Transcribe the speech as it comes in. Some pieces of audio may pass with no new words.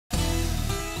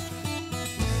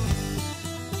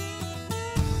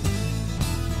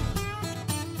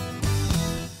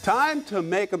Time to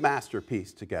make a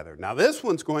masterpiece together. Now this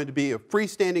one's going to be a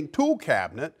freestanding tool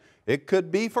cabinet. It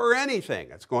could be for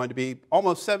anything. It's going to be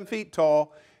almost 7 feet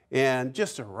tall and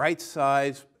just the right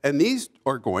size. And these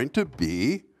are going to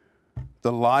be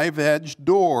the live edge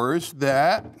doors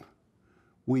that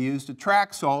we used a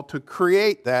track saw to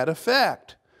create that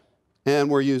effect.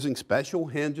 And we're using special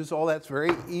hinges. All that's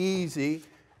very easy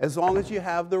as long as you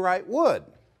have the right wood.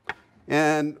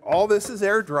 And all this is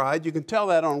air dried. You can tell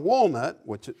that on walnut,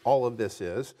 which all of this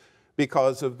is,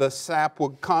 because of the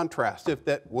sapwood contrast. If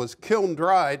that was kiln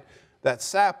dried, that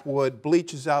sapwood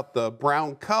bleaches out the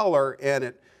brown color and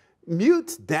it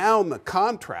mutes down the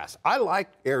contrast. I like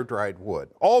air dried wood.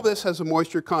 All this has a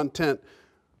moisture content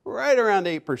right around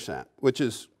 8%, which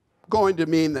is going to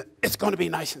mean that it's going to be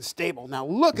nice and stable. Now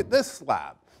look at this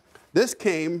slab. This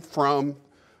came from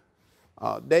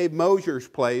Dave Mosier's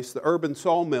place, the urban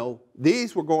sawmill.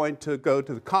 These were going to go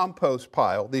to the compost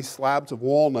pile, these slabs of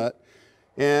walnut,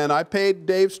 and I paid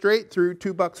Dave straight through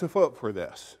 $2 a foot for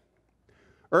this.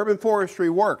 Urban forestry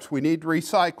works. We need to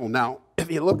recycle. Now,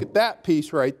 if you look at that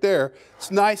piece right there, it's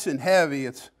nice and heavy.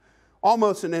 It's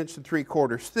almost 1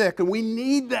 3/4 inches thick, and we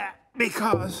need that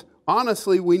because,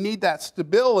 honestly, we need that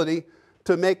stability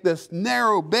to make this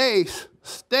narrow base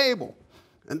stable.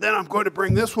 And then I'm going to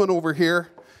bring this one over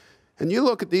here. And you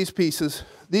look at these pieces,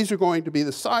 these are going to be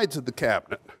the sides of the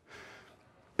cabinet.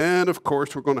 And of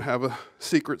course, we're going to have a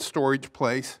secret storage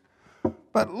place.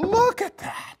 But look at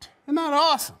that. Isn't that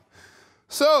awesome?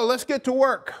 So let's get to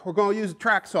work. We're going to use a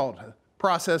track saw to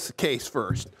process the case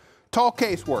first. Tall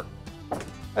case work.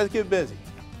 Let's get busy.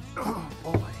 Oh,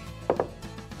 boy.